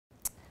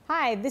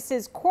Hi, this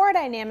is Core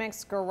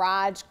Dynamics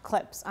Garage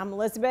Clips. I'm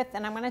Elizabeth,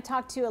 and I'm going to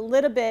talk to you a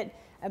little bit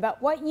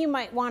about what you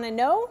might want to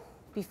know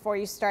before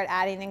you start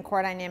adding in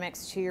Core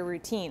Dynamics to your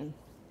routine.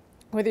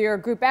 Whether you're a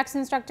Group X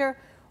instructor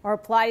or a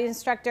Pilates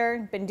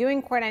instructor, been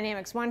doing Core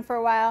Dynamics 1 for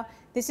a while,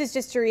 this is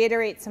just to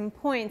reiterate some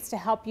points to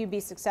help you be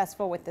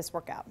successful with this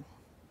workout.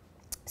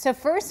 So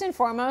first and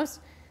foremost,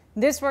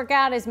 this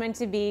workout is meant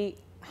to be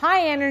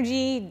high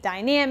energy,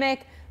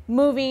 dynamic,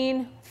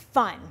 moving,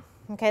 fun.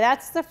 Okay,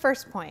 that's the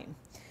first point.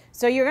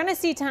 So you're going to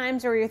see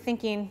times where you're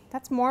thinking,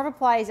 that's more of a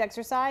Pilates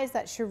exercise.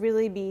 That should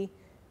really be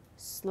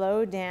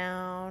slowed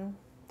down,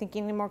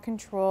 thinking in more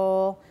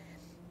control.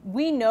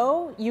 We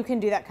know you can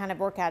do that kind of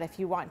workout if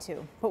you want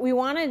to, but we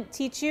want to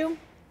teach you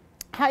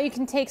how you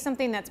can take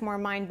something that's more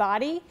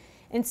mind-body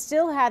and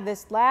still have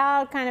this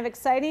loud, kind of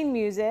exciting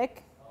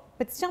music,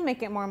 but still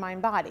make it more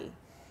mind-body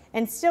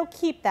and still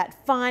keep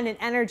that fun and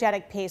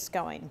energetic pace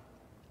going.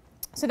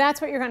 So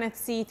that's what you're going to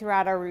see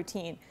throughout our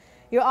routine.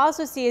 You'll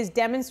also see us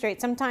demonstrate,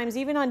 sometimes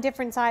even on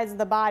different sides of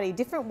the body,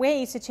 different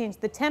ways to change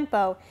the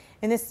tempo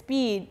and the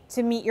speed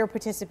to meet your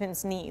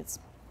participants' needs.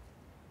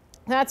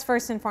 That's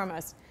first and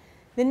foremost.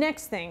 The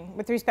next thing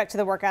with respect to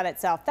the workout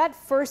itself, that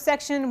first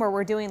section where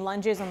we're doing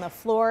lunges on the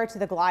floor to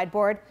the glide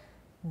board,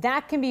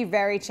 that can be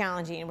very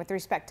challenging with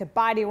respect to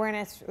body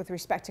awareness, with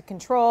respect to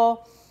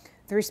control,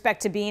 with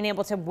respect to being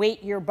able to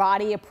weight your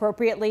body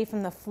appropriately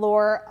from the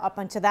floor up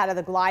onto that of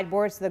the glide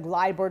board so the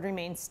glide board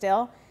remains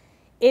still.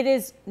 It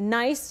is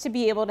nice to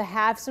be able to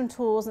have some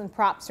tools and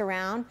props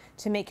around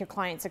to make your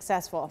client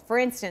successful. For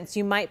instance,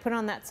 you might put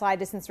on that slide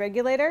distance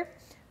regulator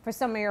for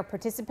some of your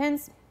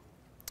participants.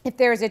 If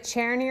there's a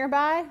chair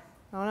nearby, I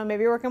don't know,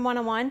 maybe you're working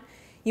one-on-one,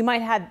 you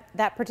might have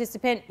that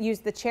participant use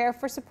the chair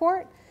for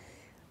support,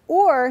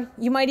 or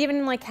you might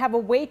even have a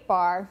weight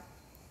bar,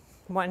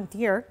 one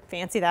here,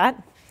 fancy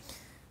that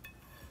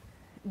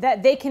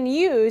they can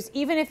use,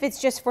 even if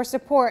it's just for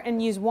support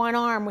and use one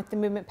arm with the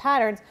movement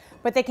patterns,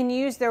 but they can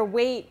use their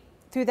weight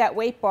through that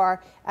weight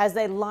bar as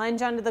they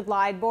lunge onto the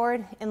glide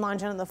board and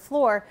lunge onto the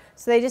floor,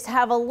 so they just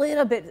have a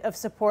little bit of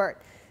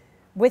support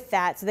with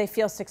that so they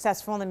feel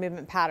successful in the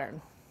movement pattern.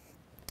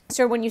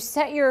 So when you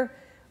set your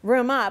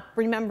room up,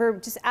 remember,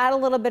 just add a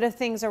little bit of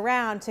things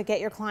around to get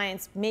your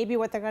clients maybe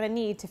what they're going to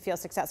need to feel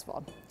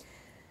successful.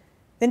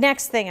 The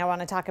next thing I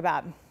want to talk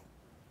about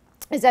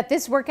is that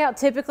this workout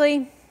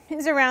typically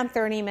is around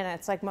 30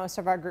 minutes, like most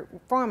of our group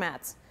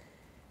formats.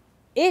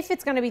 If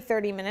it's going to be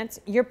 30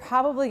 minutes, you're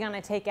probably going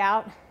to take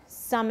out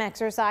some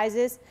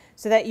exercises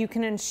so that you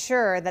can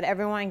ensure that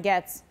everyone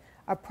gets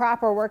a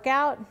proper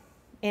workout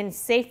and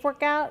safe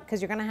workout,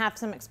 because you're going to have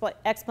some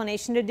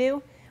explanation to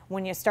do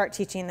when you start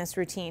teaching this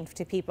routine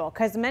to people,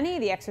 because many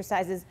of the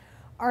exercises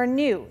are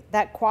new.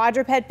 That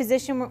quadruped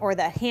position or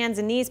the hands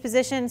and knees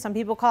position, some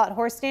people call it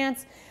horse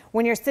stance,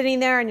 when you're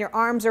sitting there and your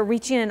arms are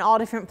reaching in all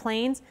different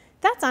planes,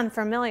 that's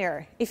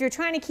unfamiliar. If you're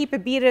trying to keep a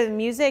beat of the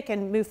music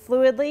and move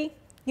fluidly,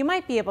 you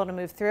might be able to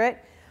move through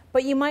it,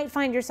 but you might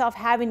find yourself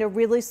having to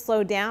really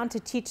slow down to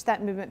teach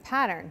that movement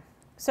pattern.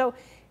 So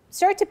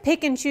start to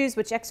pick and choose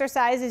which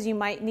exercises you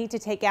might need to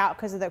take out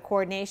because of the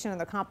coordination or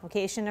the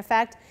complication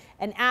effect,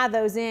 and add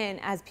those in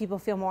as people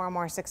feel more and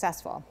more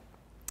successful,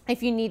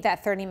 if you need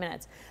that 30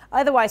 minutes.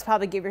 Otherwise,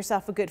 probably give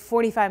yourself a good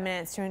 45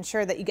 minutes to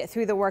ensure that you get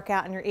through the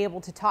workout and you're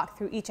able to talk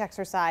through each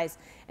exercise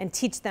and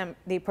teach them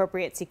the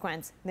appropriate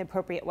sequence in the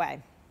appropriate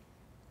way.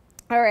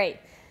 All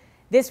right.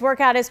 This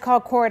workout is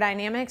called Core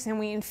Dynamics, and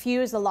we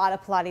infuse a lot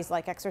of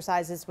Pilates-like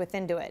exercises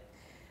into it.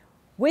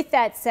 With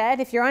that said,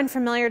 if you're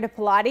unfamiliar to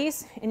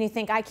Pilates and you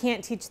think, I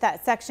can't teach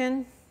that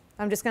section,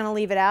 I'm just going to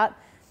leave it out,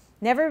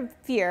 never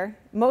fear.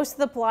 Most of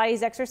the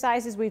Pilates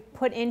exercises we've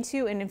put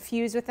into and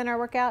infused within our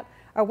workout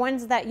are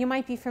ones that you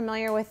might be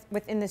familiar with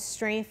within the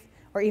strength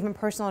or even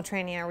personal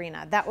training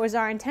arena. That was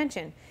our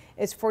intention,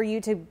 is for you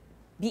to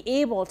be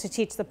able to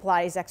teach the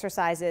Pilates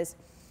exercises,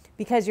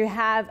 because you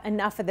have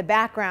enough of the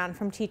background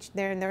from teaching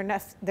there,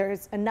 and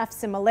there's enough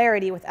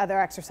similarity with other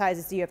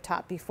exercises you have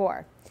taught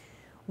before.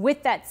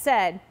 With that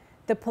said,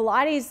 the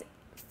Pilates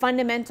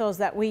fundamentals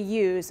that we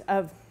use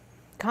of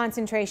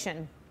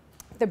concentration,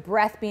 the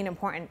breath being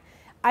important,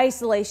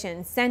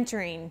 isolation,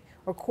 centering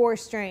or core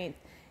strength,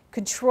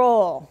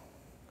 control,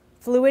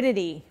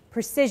 fluidity,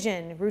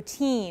 precision,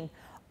 routine,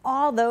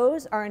 all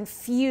those are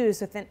infused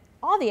within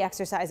all the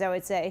exercise, I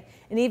would say,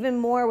 and even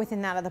more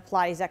within that of the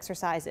Pilates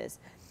exercises.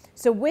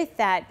 So with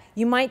that,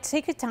 you might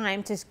take a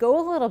time to go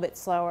a little bit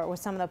slower with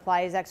some of the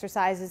Pilates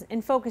exercises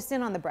and focus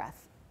in on the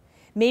breath.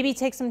 Maybe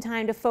take some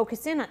time to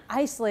focus in on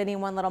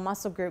isolating one little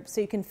muscle group so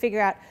you can figure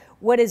out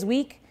what is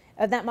weak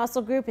of that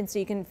muscle group, and so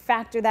you can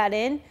factor that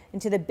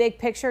into the big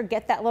picture,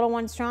 get that little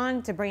one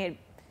strong to bring it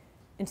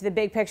into the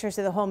big picture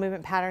so the whole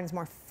movement pattern is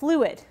more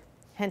fluid,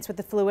 hence with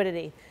the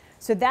fluidity.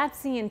 So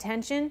that's the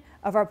intention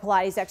of our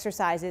Pilates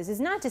exercises,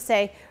 is not to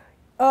say,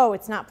 oh,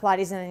 it's not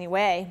Pilates in any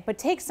way, but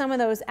take some of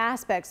those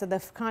aspects of the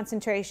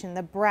concentration,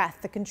 the breath,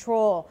 the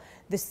control,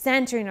 the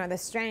centering or the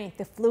strength,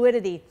 the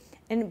fluidity,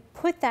 and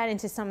put that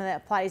into some of the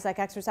Pilates-like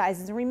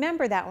exercises. And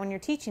remember that when you're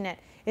teaching it,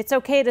 it's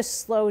okay to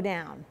slow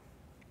down.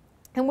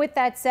 And with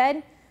that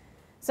said,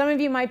 Some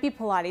of you might be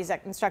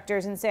Pilates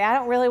instructors and say, I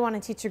don't really want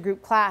to teach a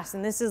group class,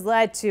 and this has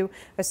led to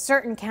a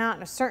certain count,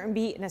 and a certain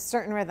beat, and a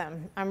certain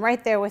rhythm. I'm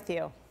right there with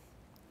you.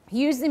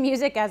 Use the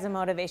music as a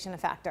motivation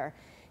factor.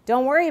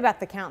 Don't worry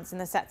about the counts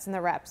and the sets and the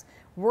reps.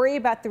 Worry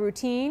about the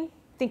routine.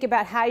 Think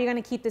about how you're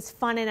going to keep this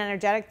fun and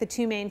energetic, the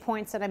two main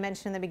points that I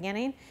mentioned in the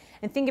beginning,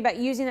 and think about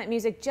using that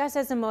music just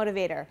as a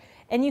motivator.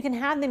 And you can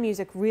have the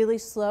music really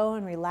slow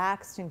and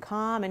relaxed and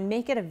calm and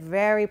make it a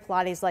very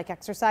Pilates-like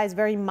exercise,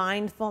 very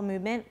mindful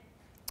movement.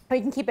 Or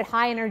you can keep it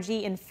high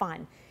energy and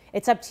fun.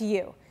 It's up to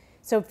you.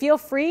 So feel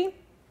free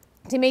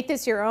to make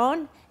this your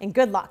own, and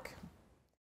good luck.